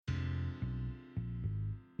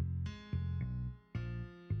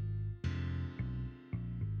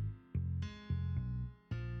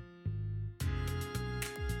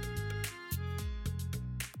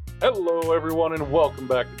Hello, everyone, and welcome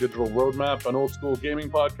back to Digital Roadmap, an old school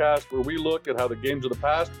gaming podcast where we look at how the games of the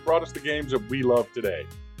past brought us the games that we love today.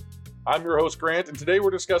 I'm your host, Grant, and today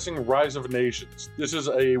we're discussing Rise of Nations. This is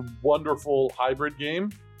a wonderful hybrid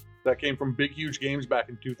game that came from Big Huge Games back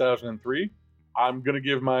in 2003. I'm going to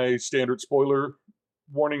give my standard spoiler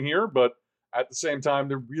warning here, but at the same time,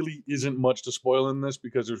 there really isn't much to spoil in this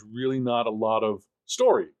because there's really not a lot of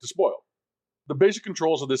story to spoil. The basic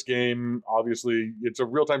controls of this game, obviously, it's a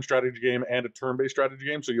real-time strategy game and a turn-based strategy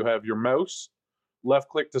game. So you have your mouse, left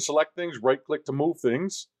click to select things, right click to move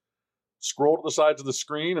things, scroll to the sides of the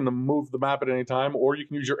screen and then move the map at any time, or you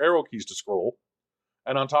can use your arrow keys to scroll.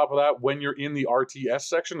 And on top of that, when you're in the RTS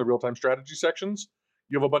section, the real-time strategy sections,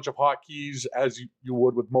 you have a bunch of hotkeys, as you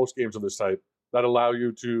would with most games of this type, that allow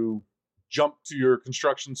you to jump to your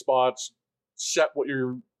construction spots, set what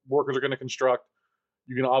your workers are going to construct.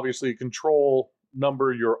 You can obviously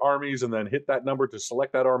number your armies and then hit that number to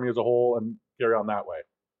select that army as a whole and carry on that way.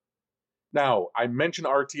 Now, I mention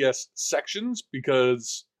RTS sections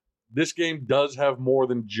because this game does have more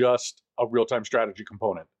than just a real-time strategy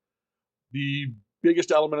component. The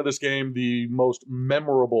biggest element of this game, the most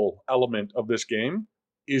memorable element of this game,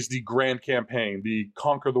 is the Grand Campaign, the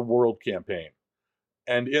Conquer the World campaign.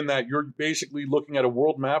 And in that, you're basically looking at a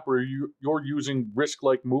world map where you're using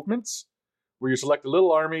risk-like movements, where you select a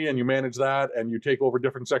little army and you manage that and you take over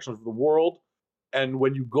different sections of the world. And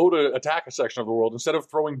when you go to attack a section of the world, instead of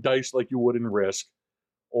throwing dice like you would in Risk,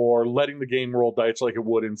 or letting the game roll dice like it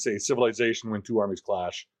would in, say, Civilization when two armies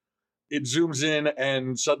clash, it zooms in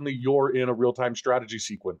and suddenly you're in a real-time strategy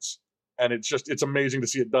sequence. And it's amazing to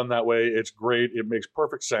see it done that way. It's great. It makes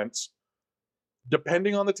perfect sense.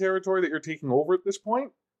 Depending on the territory that you're taking over at this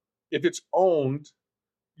point, if it's owned,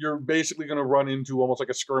 you're basically going to run into almost like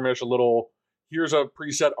a skirmish, here's a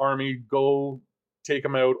preset army, go take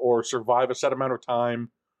them out or survive a set amount of time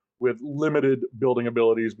with limited building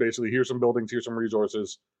abilities. Basically, here's some buildings, here's some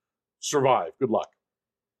resources, survive, good luck.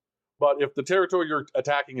 But if the territory you're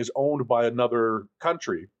attacking is owned by another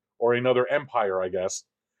country or another empire, I guess,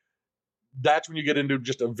 that's when you get into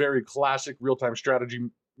just a very classic real-time strategy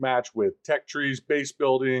match with tech trees, base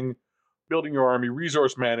building, building your army,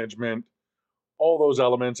 resource management, all those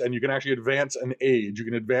elements, and you can actually advance an age. You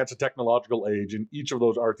can advance a technological age in each of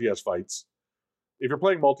those RTS fights. If you're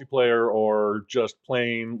playing multiplayer or just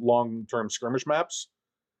playing long-term skirmish maps,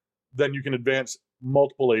 then you can advance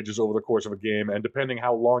multiple ages over the course of a game, and depending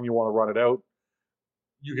how long you want to run it out,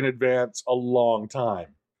 you can advance a long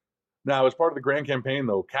time. Now, as part of the Grand Campaign,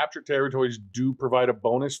 though, captured territories do provide a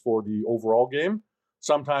bonus for the overall game.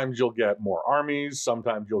 Sometimes you'll get more armies,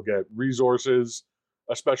 sometimes you'll get resources,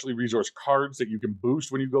 especially resource cards that you can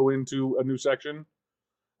boost when you go into a new section.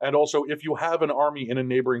 And also, if you have an army in a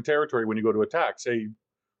neighboring territory when you go to attack, say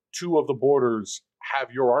two of the borders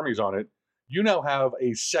have your armies on it, you now have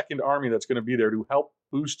a second army that's going to be there to help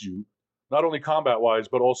boost you, not only combat-wise,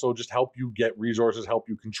 but also just help you get resources, help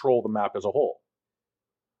you control the map as a whole.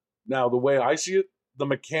 Now, the way I see it, the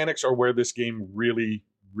mechanics are where this game really,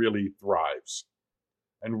 really thrives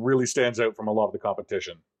and really stands out from a lot of the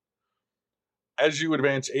competition. As you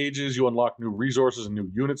advance ages, you unlock new resources and new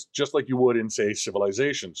units, just like you would in, say,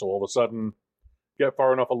 Civilization. So all of a sudden, get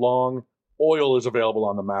far enough along, oil is available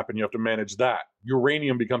on the map, and you have to manage that.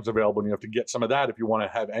 Uranium becomes available, and you have to get some of that if you want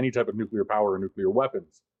to have any type of nuclear power or nuclear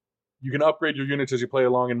weapons. You can upgrade your units as you play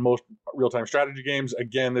along in most real-time strategy games.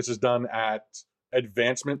 Again, this is done at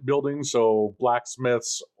advancement buildings, so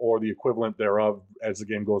blacksmiths or the equivalent thereof as the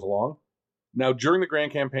game goes along. Now, during the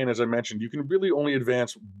Grand Campaign, as I mentioned, you can really only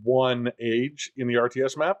advance one age in the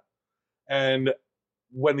RTS map. And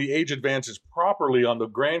when the age advances properly on the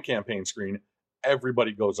Grand Campaign screen,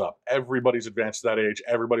 everybody goes up. Everybody's advanced to that age.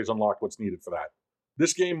 Everybody's unlocked what's needed for that.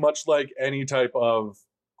 This game, much like any type of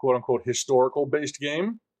quote-unquote historical-based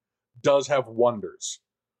game, does have wonders.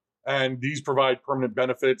 And these provide permanent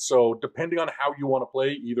benefits. So depending on how you want to play,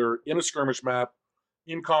 either in a skirmish map,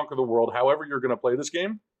 in Conquer the World, however you're going to play this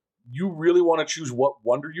game, you really want to choose what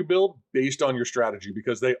wonder you build based on your strategy,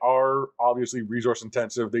 because they are obviously resource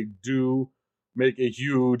intensive. They do make a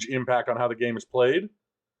huge impact on how the game is played.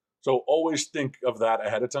 So always think of that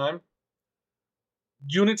ahead of time.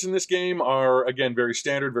 Units in this game are, again, very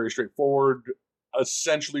standard, very straightforward,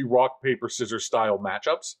 essentially rock, paper, scissors style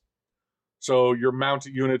matchups. So your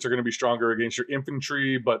mounted units are going to be stronger against your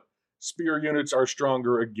infantry, but spear units are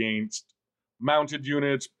stronger against mounted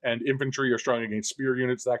units, and infantry are strong against spear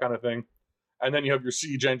units, that kind of thing. And then you have your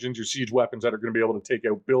siege engines, your siege weapons that are going to be able to take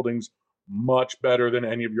out buildings much better than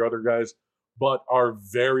any of your other guys, but are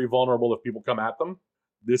very vulnerable if people come at them.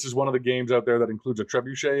 This is one of the games out there that includes a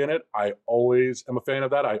trebuchet in it. I always am a fan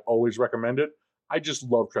of that. I always recommend it. I just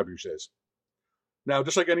love trebuchets. Now,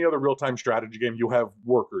 just like any other real-time strategy game, you have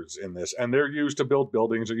workers in this, and they're used to build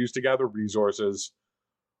buildings, they're used to gather resources.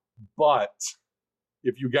 But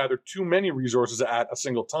if you gather too many resources at a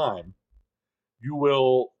single time, you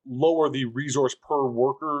will lower the resource per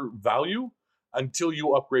worker value until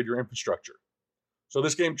you upgrade your infrastructure. So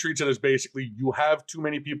this game treats it as basically you have too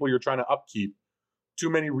many people you're trying to upkeep, too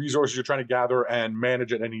many resources you're trying to gather and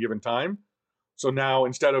manage at any given time. So now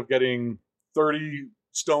instead of getting 30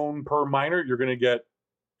 stone per miner, you're going to get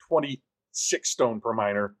 26 stone per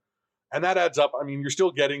miner. And that adds up. I mean, you're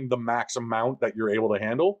still getting the max amount that you're able to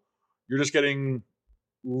handle. You're just getting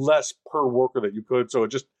less per worker that you could. So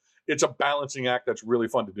it's a balancing act that's really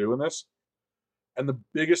fun to do in this. And the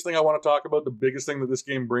biggest thing I want to talk about, the biggest thing that this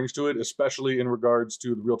game brings to it, especially in regards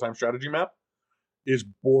to the real-time strategy map, is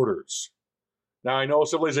borders. Now, I know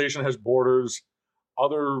Civilization has borders.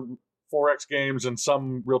 Other 4X games and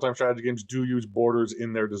some real-time strategy games do use borders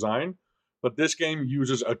in their design, but this game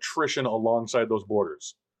uses attrition alongside those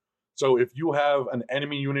borders. So if you have an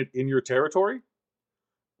enemy unit in your territory,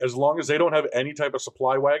 as long as they don't have any type of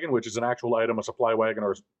supply wagon, which is an actual item, a supply wagon,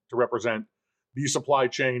 or to represent the supply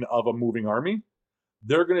chain of a moving army,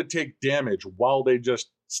 they're going to take damage while they just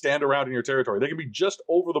stand around in your territory. They can be just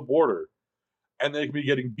over the border, and they can be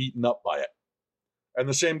getting beaten up by it. And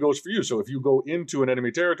the same goes for you. So if you go into an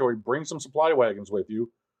enemy territory, bring some supply wagons with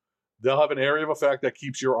you. They'll have an area of effect that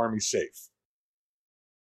keeps your army safe.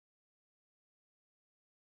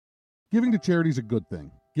 Giving to charity is a good thing.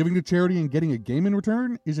 Giving to charity and getting a game in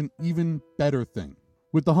return is an even better thing.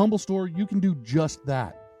 With the Humble Store, you can do just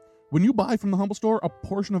that. When you buy from the Humble Store, a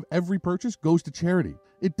portion of every purchase goes to charity.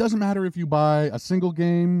 It doesn't matter if you buy a single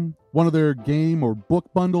game, one of their game or book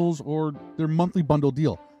bundles, or their monthly bundle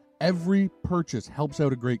deal. Every purchase helps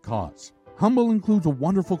out a great cause. Humble includes a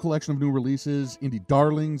wonderful collection of new releases, indie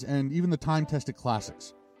darlings, and even the time-tested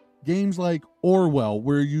classics. Games like Orwell,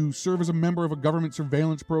 where you serve as a member of a government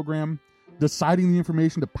surveillance program, deciding the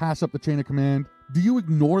information to pass up the chain of command. Do you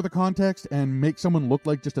ignore the context and make someone look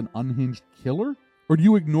like just an unhinged killer? Or do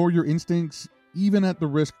you ignore your instincts, even at the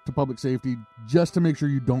risk to public safety, just to make sure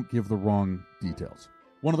you don't give the wrong details?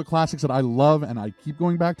 One of the classics that I love and I keep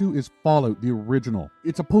going back to is Fallout, the original.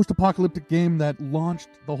 It's a post-apocalyptic game that launched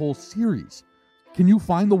the whole series. Can you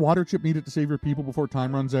find the water chip needed to save your people before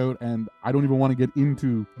time runs out? And I don't even want to get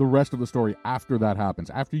into the rest of the story after that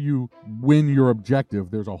happens. After you win your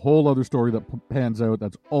objective, there's a whole other story that pans out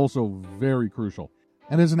that's also very crucial.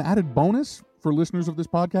 And as an added bonus for listeners of this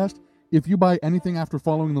podcast, if you buy anything after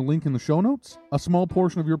following the link in the show notes, a small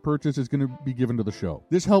portion of your purchase is going to be given to the show.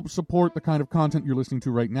 This helps support the kind of content you're listening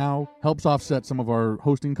to right now, helps offset some of our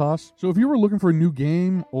hosting costs. So if you were looking for a new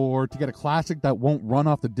game or to get a classic that won't run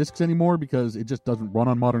off the discs anymore because it just doesn't run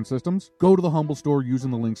on modern systems, go to the Humble Store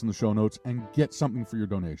using the links in the show notes and get something for your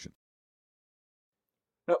donation.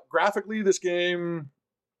 Now, graphically, this game,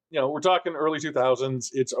 we're talking early 2000s.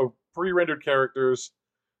 It's a pre-rendered characters.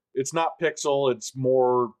 It's not pixel, it's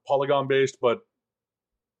more polygon-based, but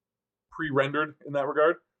pre-rendered in that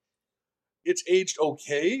regard. It's aged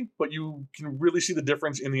okay, but you can really see the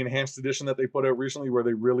difference in the enhanced edition that they put out recently, where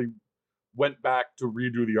they really went back to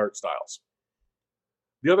redo the art styles.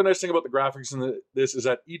 The other nice thing about the graphics in this is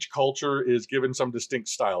that each culture is given some distinct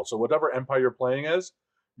style. So whatever empire you're playing as,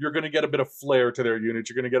 you're going to get a bit of flair to their units.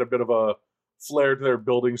 You're going to get a bit of a flair to their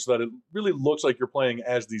buildings so that it really looks like you're playing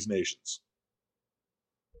as these nations.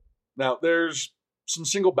 Now, there's some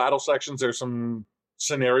single battle sections. There's some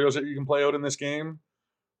scenarios that you can play out in this game,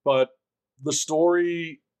 but the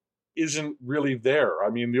story isn't really there. I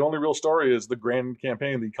mean, the only real story is the grand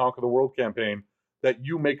campaign, the Conquer the World campaign, that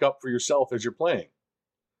you make up for yourself as you're playing.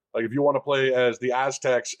 Like, if you want to play as the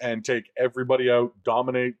Aztecs and take everybody out,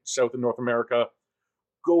 dominate South and North America,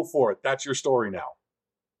 go for it. That's your story now.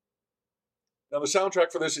 Now, the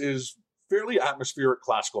soundtrack for this is fairly atmospheric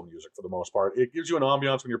classical music for the most part. It gives you an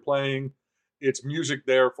ambiance when you're playing. It's music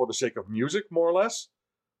there for the sake of music, more or less.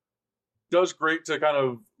 Does great to kind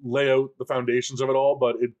of lay out the foundations of it all,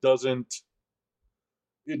 but it doesn't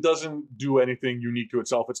do anything unique to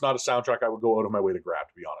itself. It's not a soundtrack I would go out of my way to grab,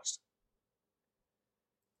 to be honest.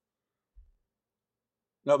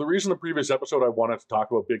 Now, the reason the previous episode I wanted to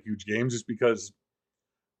talk about Big Huge Games is because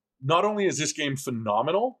not only is this game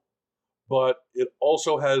phenomenal, but it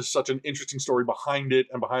also has such an interesting story behind it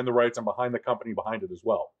and behind the rights and behind the company behind it as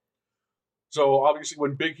well. So obviously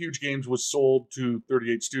when Big Huge Games was sold to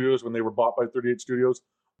 38 Studios, when they were bought by 38 Studios,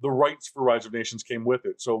 the rights for Rise of Nations came with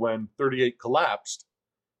it. So when 38 collapsed,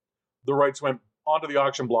 the rights went onto the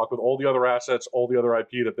auction block with all the other assets, all the other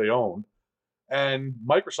IP that they owned. And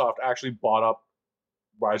Microsoft actually bought up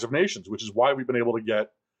Rise of Nations, which is why we've been able to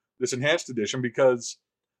get this enhanced edition, because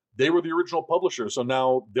they were the original publisher. So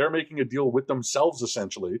now they're making a deal with themselves,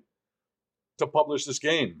 essentially, to publish this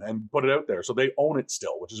game and put it out there. So they own it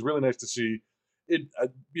still, which is really nice to see. It'd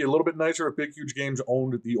be a little bit nicer if Big Huge Games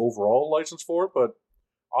owned the overall license for it, but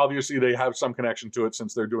obviously they have some connection to it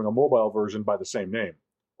since they're doing a mobile version by the same name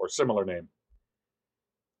or similar name.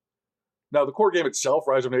 Now, the core game itself,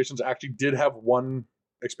 Rise of Nations, actually did have one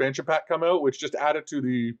expansion pack come out, which just added to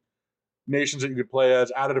the nations that you could play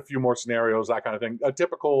as, added a few more scenarios, that kind of thing. A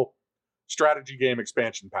typical strategy game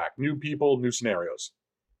expansion pack. New people, new scenarios.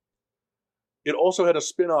 It also had a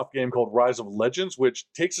spin-off game called Rise of Legends, which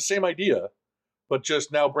takes the same idea, but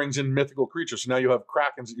just now brings in mythical creatures. So now you have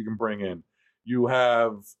Krakens that you can bring in. You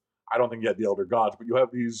have, I don't think you had the Elder Gods, but you have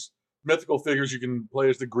these mythical figures you can play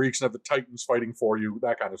as the Greeks and have the Titans fighting for you,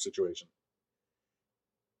 that kind of situation.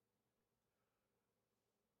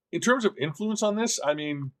 In terms of influence on this, I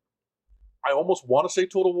mean, I almost want to say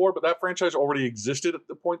Total War, but that franchise already existed at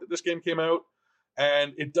the point that this game came out,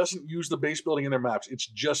 and it doesn't use the base building in their maps. It's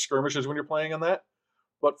just skirmishes when you're playing on that.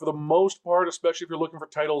 But for the most part, especially if you're looking for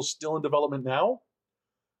titles still in development now,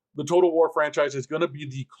 the Total War franchise is going to be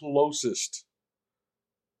the closest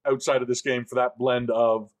outside of this game for that blend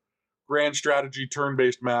of grand strategy,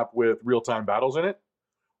 turn-based map with real-time battles in it.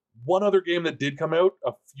 One other game that did come out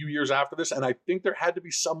a few years after this, and I think there had to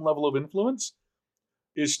be some level of influence,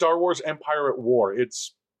 is Star Wars Empire at War.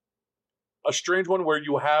 It's a strange one where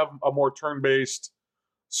you have a more turn-based,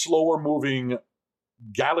 slower-moving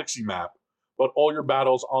galaxy map, but all your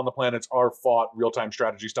battles on the planets are fought real-time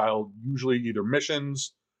strategy style, usually either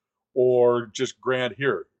missions or just grand,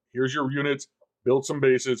 here's your units, build some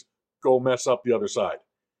bases, go mess up the other side.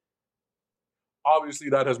 Obviously,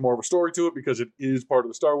 that has more of a story to it because it is part of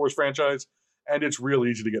the Star Wars franchise, and it's real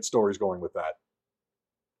easy to get stories going with that.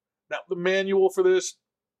 Now, the manual for this,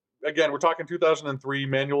 again, we're talking 2003.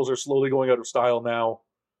 Manuals are slowly going out of style now.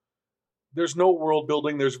 There's no world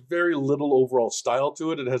building. There's very little overall style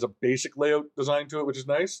to it. It has a basic layout design to it, which is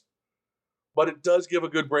nice. But it does give a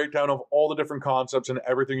good breakdown of all the different concepts and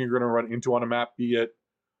everything you're going to run into on a map, be it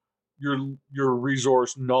your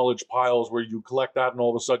resource knowledge piles where you collect that and all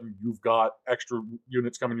of a sudden you've got extra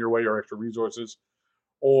units coming your way or extra resources,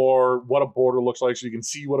 or what a border looks like so you can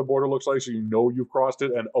see what a border looks like so you know you've crossed it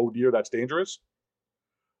and oh dear, that's dangerous.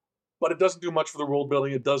 But it doesn't do much for the world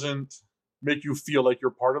building. It doesn't make you feel like you're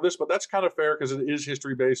part of this, but that's kind of fair because it is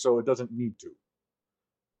history based, so it doesn't need to.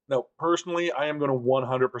 Now, personally, I am going to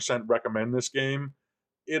 100% recommend this game.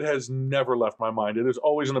 It has never left my mind. It is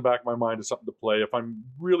always in the back of my mind as something to play. If I'm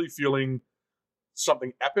really feeling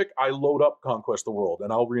something epic, I load up Conquest the World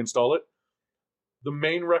and I'll reinstall it. The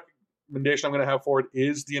main recommendation I'm going to have for it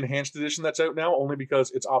is the Enhanced Edition that's out now, only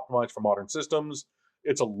because it's optimized for modern systems.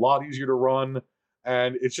 It's a lot easier to run,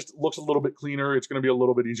 and it just looks a little bit cleaner. It's going to be a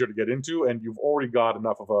little bit easier to get into, and you've already got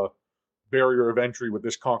enough of a barrier of entry with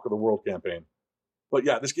this Conquer the World campaign. But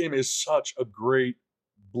yeah, this game is such a great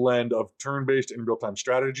blend of turn-based and real-time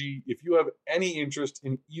strategy. If you have any interest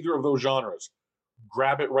in either of those genres,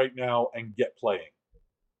 grab it right now and get playing.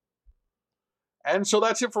 And so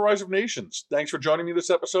that's it for Rise of Nations. Thanks for joining me this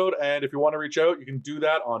episode, and if you want to reach out, you can do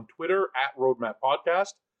that on Twitter at Roadmap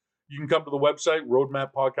Podcast. You can come to the website,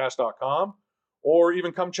 roadmappodcast.com, or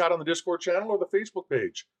even come chat on the Discord channel or the Facebook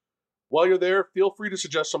page. While you're there, feel free to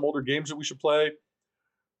suggest some older games that we should play.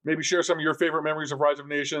 Maybe share some of your favorite memories of Rise of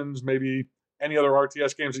Nations, maybe any other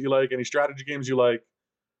RTS games that you like, any strategy games you like,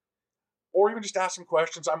 or even just ask some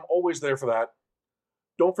questions. I'm always there for that.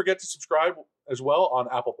 Don't forget to subscribe as well on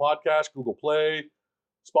Apple Podcasts, Google Play,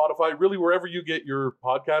 Spotify, really wherever you get your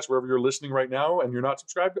podcasts, wherever you're listening right now and you're not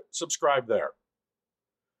subscribed, subscribe there.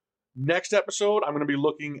 Next episode, I'm going to be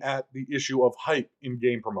looking at the issue of hype in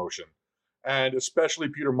game promotion, and especially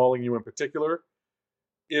Peter Molyneux in particular.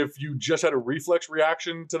 If you just had a reflex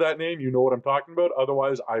reaction to that name, you know what I'm talking about.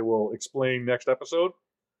 Otherwise, I will explain next episode.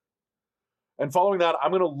 And following that,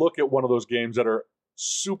 I'm going to look at one of those games that are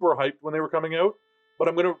super hyped when they were coming out, but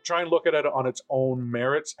I'm going to try and look at it on its own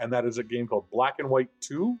merits, and that is a game called Black and White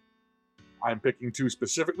 2. I'm picking 2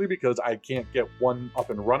 specifically because I can't get 1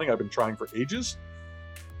 up and running. I've been trying for ages.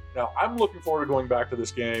 Now, I'm looking forward to going back to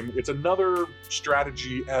this game. It's another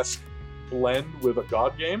strategy-esque blend with a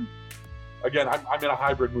God game. Again, I'm in a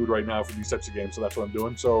hybrid mood right now for these types of games, so that's what I'm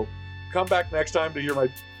doing. So come back next time to hear my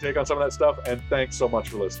take on some of that stuff, and thanks so much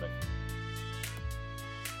for listening.